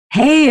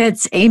Hey,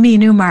 it's Amy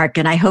Newmark,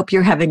 and I hope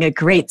you're having a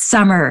great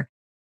summer.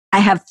 I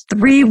have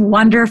 3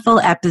 wonderful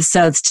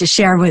episodes to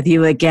share with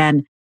you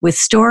again with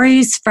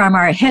stories from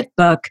our hit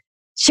book,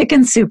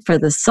 Chicken Soup for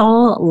the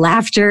Soul,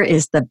 Laughter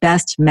is the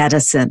Best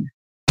Medicine.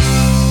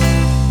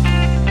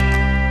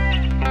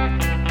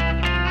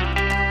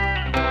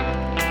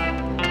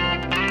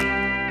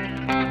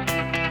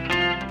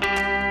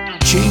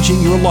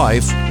 Changing your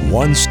life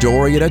one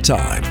story at a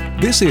time.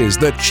 This is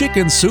the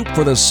Chicken Soup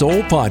for the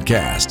Soul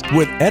podcast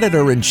with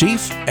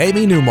Editor-in-Chief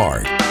Amy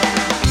Newmark.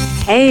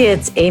 Hey,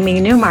 it's Amy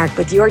Newmark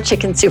with your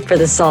Chicken Soup for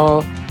the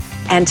Soul.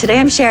 And today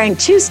I'm sharing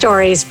 2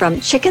 stories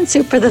from Chicken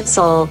Soup for the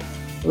Soul,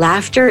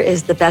 Laughter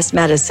is the Best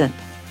Medicine.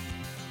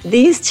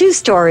 These 2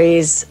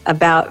 stories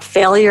about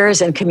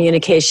failures in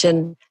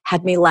communication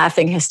had me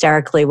laughing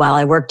hysterically while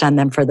I worked on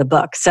them for the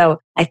book. So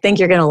I think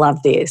you're going to love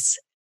these.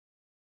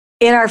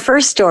 In our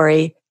first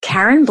story,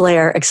 Karen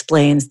Blair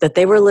explains that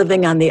they were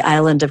living on the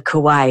island of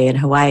Kauai in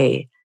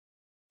Hawaii.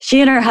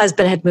 She and her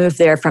husband had moved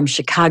there from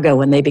Chicago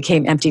when they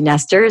became empty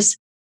nesters,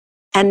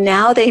 and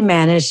now they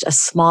managed a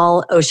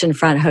small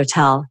oceanfront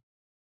hotel.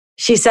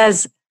 She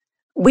says,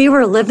 "We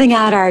were living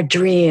out our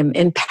dream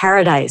in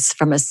paradise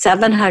from a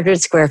 700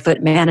 square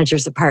foot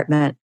manager's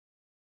apartment."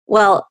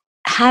 Well,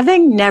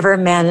 having never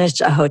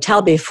managed a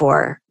hotel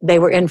before, they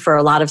were in for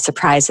a lot of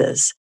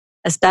surprises,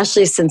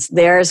 especially since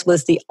theirs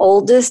was the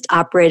oldest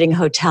operating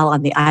hotel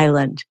on the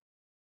island.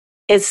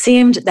 It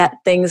seemed that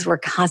things were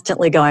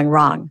constantly going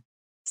wrong,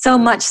 so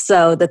much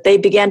so that they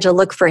began to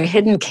look for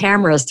hidden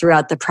cameras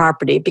throughout the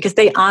property because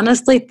they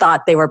honestly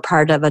thought they were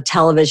part of a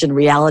television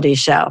reality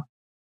show.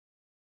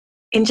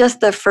 In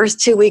just the first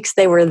 2 weeks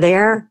they were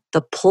there,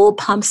 the pool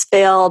pumps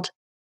failed,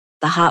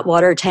 the hot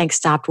water tank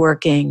stopped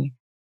working,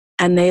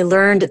 and they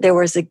learned there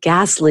was a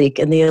gas leak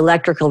in the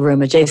electrical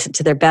room adjacent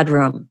to their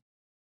bedroom.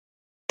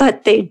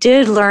 But they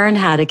did learn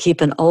how to keep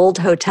an old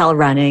hotel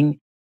running,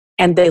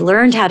 and they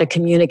learned how to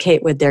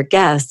communicate with their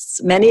guests,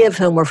 many of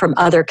whom were from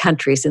other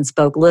countries and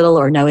spoke little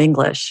or no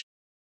English.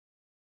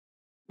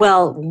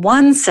 Well,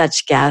 one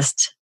such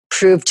guest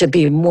proved to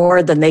be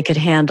more than they could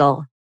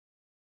handle.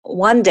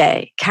 One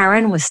day,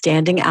 Karen was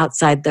standing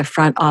outside the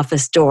front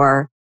office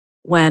door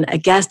when a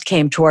guest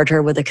came toward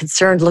her with a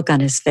concerned look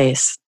on his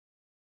face.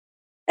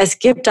 "Es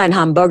gibt ein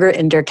Hamburger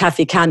in der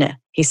Kaffeekanne,"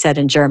 he said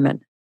in German.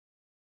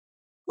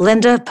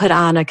 Linda put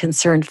on a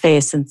concerned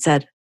face and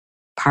said,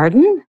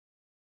 "Pardon?"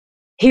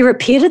 He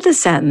repeated the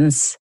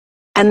sentence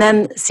and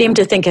then seemed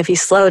to think if he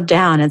slowed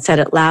down and said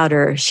it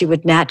louder, she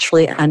would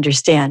naturally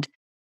understand.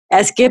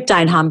 "Es gibt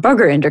ein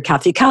Hamburger in der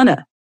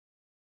Kaffeekanne."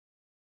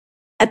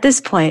 At this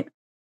point,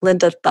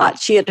 Linda thought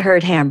she had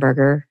heard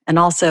hamburger and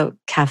also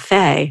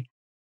cafe,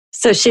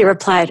 so she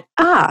replied,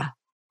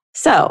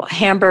 so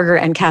hamburger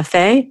and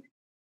cafe?"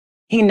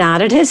 He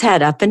nodded his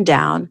head up and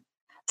down,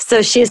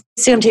 so she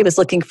assumed he was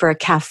looking for a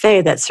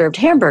cafe that served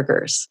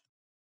hamburgers.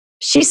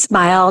 She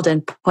smiled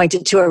and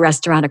pointed to a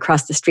restaurant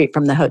across the street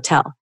from the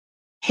hotel.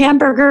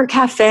 "Hamburger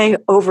cafe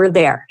over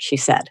there," she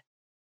said.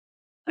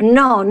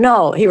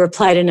 No, he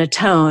replied in a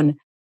tone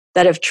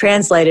that if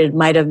translated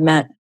might have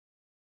meant,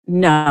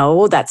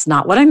 "No, that's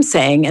not what I'm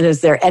saying, and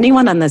is there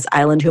anyone on this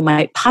island who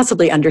might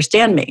possibly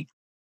understand me?"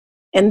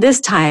 And this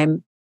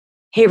time,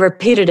 he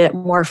repeated it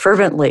more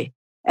fervently.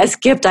 "Es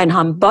gibt ein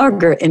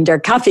Hamburger in der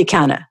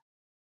Kaffeekanne."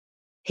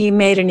 He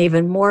made an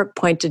even more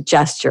pointed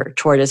gesture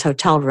toward his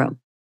hotel room.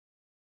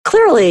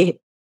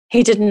 Clearly,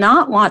 he did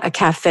not want a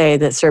cafe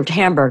that served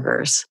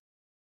hamburgers,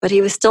 but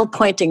he was still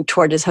pointing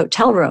toward his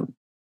hotel room.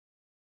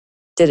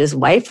 Did his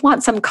wife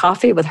want some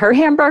coffee with her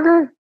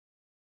hamburger?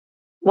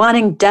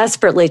 Wanting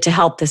desperately to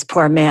help this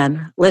poor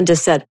man, Linda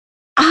said,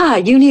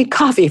 "You need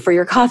coffee for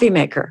your coffee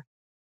maker."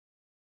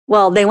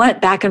 Well, they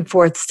went back and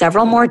forth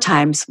several more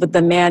times with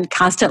the man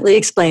constantly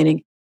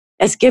explaining,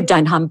 "Es gibt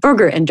ein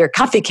Hamburger in der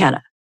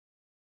Kaffeekanne."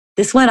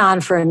 This went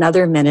on for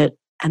another minute,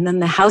 and then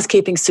the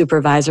housekeeping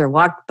supervisor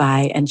walked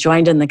by and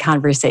joined in the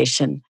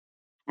conversation.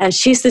 And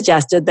she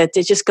suggested that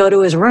they just go to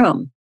his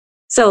room.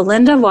 So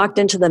Linda walked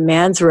into the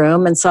man's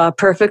room and saw a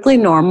perfectly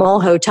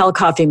normal hotel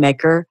coffee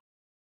maker.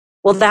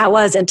 Well, that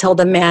was until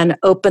the man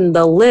opened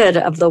the lid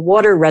of the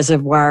water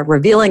reservoir,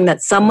 revealing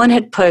that someone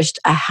had pushed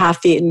a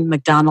half-eaten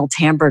McDonald's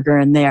hamburger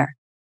in there.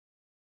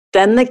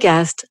 Then the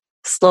guest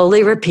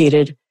slowly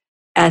repeated,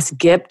 "Es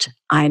gibt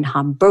ein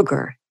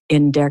Hamburger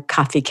in der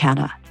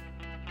Kaffeekanne,"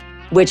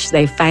 which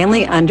they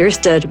finally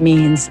understood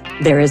means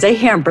there is a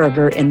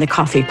hamburger in the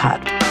coffee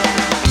pot.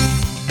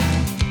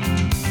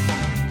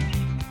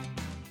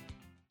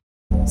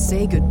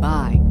 Say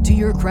goodbye to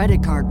your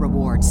credit card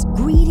rewards.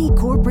 Greedy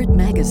corporate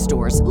mega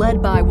stores,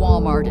 led by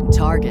Walmart and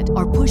Target,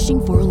 are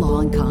pushing for a law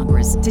in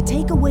Congress to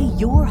take away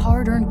your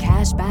hard-earned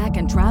cash back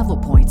and travel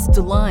points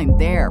to line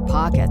their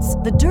pockets.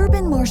 The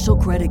Durbin-Marshall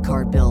credit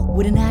card bill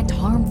would enact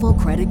harmful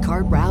credit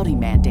card routing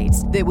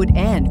mandates that would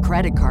end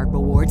credit card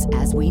rewards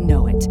as we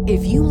know it.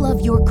 If you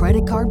love your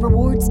credit card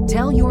rewards,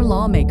 tell your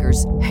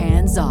lawmakers,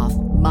 hands off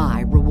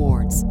my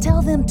rewards.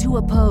 Tell them to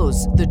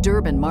oppose the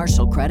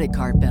Durbin-Marshall credit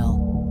card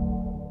bill.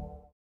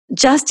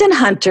 Justin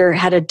Hunter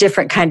had a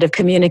different kind of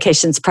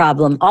communications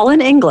problem, all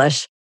in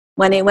English,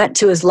 when he went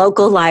to his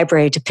local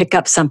library to pick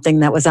up something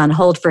that was on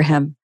hold for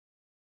him.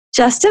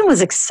 Justin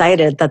was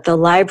excited that the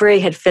library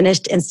had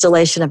finished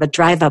installation of a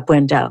drive-up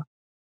window.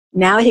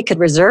 Now he could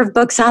reserve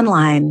books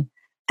online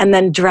and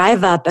then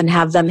drive up and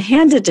have them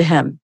handed to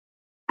him,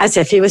 as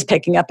if he was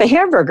picking up a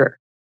hamburger.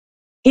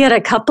 He had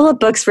a couple of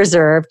books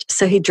reserved,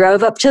 so he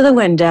drove up to the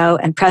window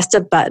and pressed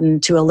a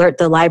button to alert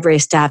the library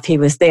staff he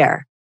was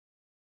there.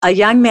 A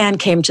young man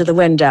came to the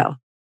window.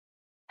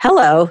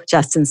 "Hello,"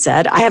 Justin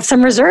said. "I have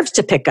some reserves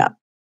to pick up."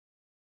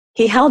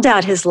 He held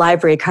out his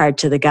library card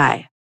to the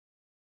guy.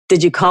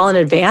 "Did you call in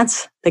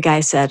advance?" the guy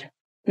said.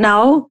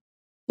 "No.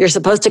 You're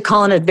supposed to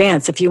call in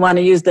advance if you want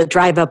to use the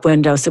drive-up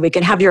window so we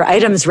can have your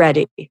items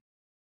ready."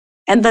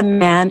 And the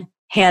man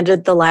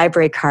handed the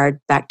library card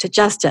back to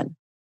Justin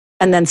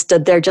and then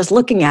stood there just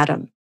looking at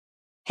him.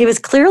 He was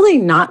clearly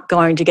not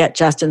going to get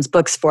Justin's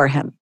books for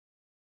him.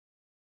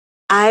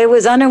 "I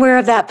was unaware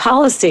of that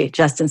policy,"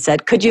 Justin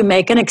said. "Could you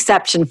make an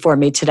exception for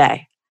me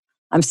today?"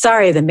 "I'm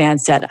sorry," the man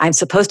said. "I'm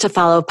supposed to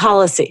follow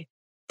policy.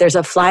 There's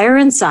a flyer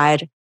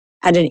inside,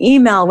 and an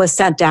email was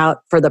sent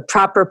out for the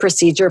proper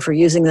procedure for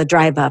using the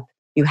drive-up.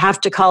 You have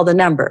to call the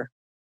number."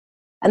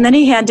 And then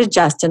he handed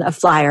Justin a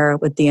flyer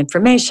with the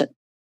information.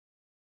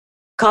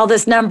 "Call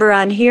this number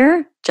on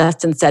here?"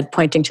 Justin said,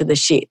 pointing to the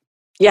sheet.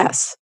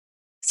 "Yes."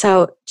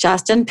 So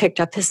Justin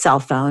picked up his cell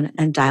phone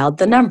and dialed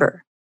the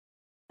number.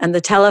 And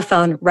the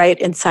telephone right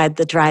inside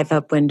the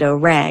drive-up window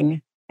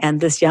rang, and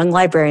this young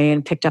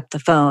librarian picked up the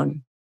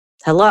phone.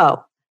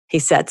 "Hello," he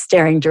said,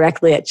 staring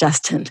directly at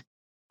Justin.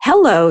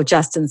 "Hello,"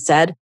 Justin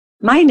said.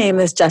 "My name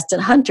is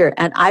Justin Hunter,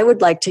 and I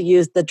would like to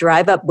use the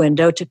drive-up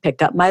window to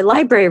pick up my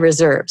library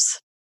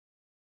reserves."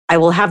 "I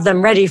will have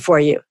them ready for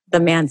you," the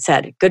man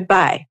said.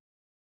 "Goodbye."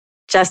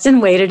 Justin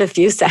waited a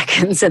few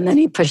seconds, and then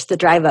he pushed the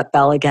drive-up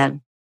bell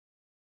again.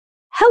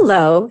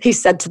 "Hello," he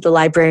said to the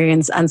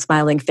librarian's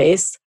unsmiling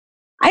face.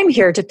 "I'm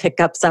here to pick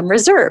up some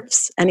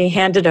reserves," and he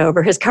handed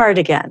over his card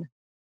again.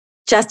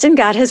 Justin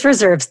got his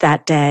reserves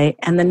that day,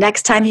 and the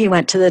next time he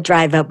went to the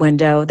drive-up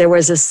window, there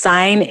was a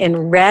sign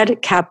in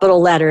red capital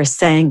letters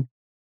saying,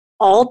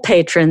 "All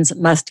patrons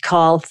must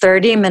call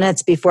 30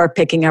 minutes before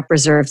picking up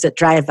reserves at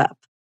drive-up."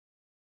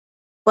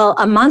 Well,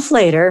 a month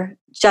later,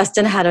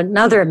 Justin had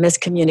another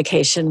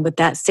miscommunication with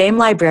that same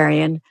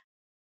librarian.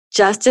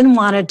 Justin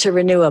wanted to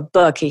renew a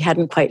book he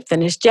hadn't quite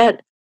finished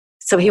yet,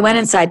 so he went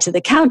inside to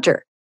the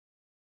counter.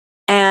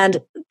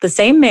 And the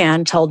same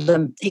man told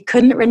him he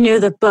couldn't renew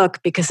the book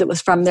because it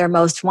was from their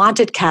most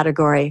wanted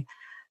category.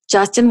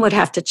 Justin would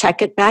have to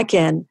check it back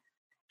in,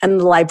 and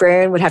the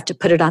librarian would have to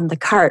put it on the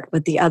cart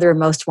with the other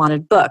most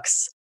wanted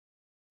books.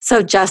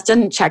 So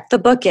Justin checked the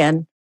book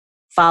in,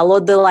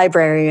 followed the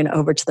librarian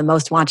over to the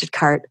most wanted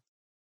cart,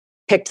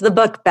 picked the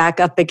book back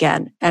up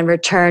again, and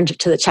returned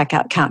to the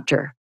checkout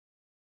counter.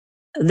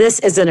 "This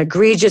is an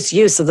egregious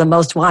use of the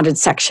most wanted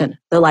section,"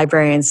 the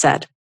librarian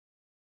said.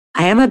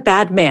 "I am a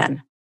bad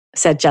man,"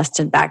 said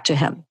Justin back to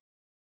him.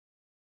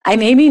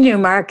 I'm Amy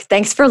Newmark.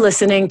 Thanks for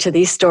listening to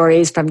these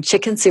stories from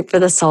Chicken Soup for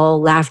the Soul.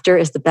 Laughter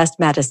is the best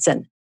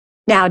medicine.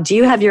 Now, do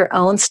you have your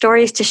own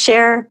stories to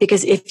share?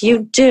 Because if you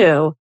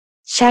do,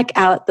 check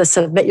out the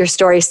Submit Your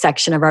Stories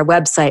section of our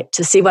website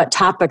to see what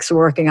topics we're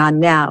working on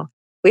now.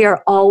 We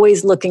are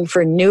always looking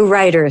for new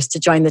writers to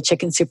join the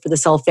Chicken Soup for the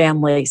Soul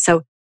family.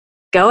 So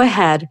go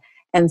ahead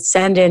and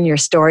send in your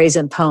stories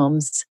and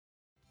poems.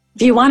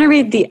 If you want to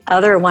read the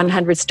other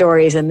 100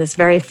 stories in this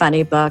very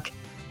funny book,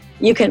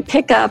 you can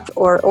pick up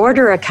or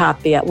order a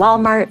copy at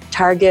Walmart,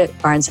 Target,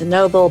 Barnes &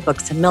 Noble,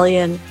 Books A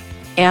Million,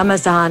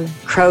 Amazon,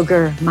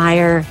 Kroger,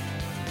 Meijer,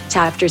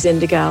 Chapters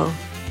Indigo,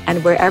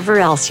 and wherever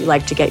else you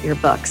like to get your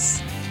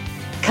books.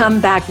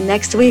 Come back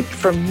next week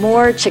for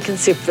more Chicken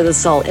Soup for the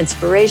Soul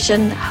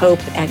inspiration,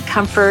 hope, and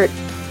comfort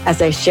as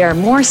I share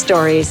more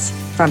stories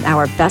from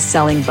our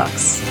best-selling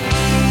books.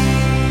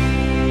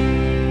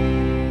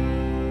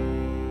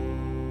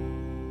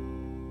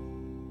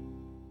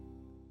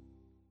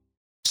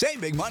 Save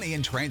big money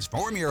and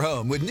transform your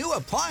home with new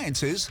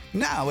appliances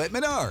now at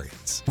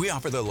Menards. We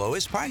offer the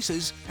lowest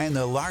prices and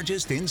the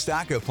largest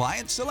in-stock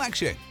appliance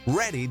selection.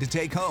 Ready to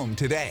take home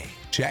today.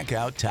 Check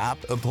out top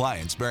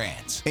appliance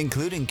brands,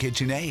 including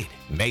KitchenAid,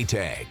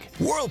 Maytag,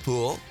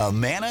 Whirlpool,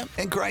 Amana,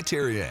 and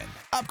Criterion.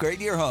 Upgrade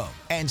your home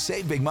and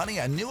save big money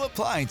on new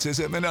appliances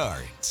at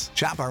Menards.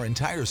 Shop our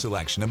entire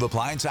selection of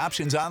appliance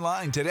options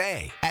online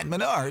today at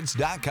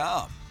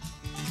menards.com.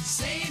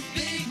 Save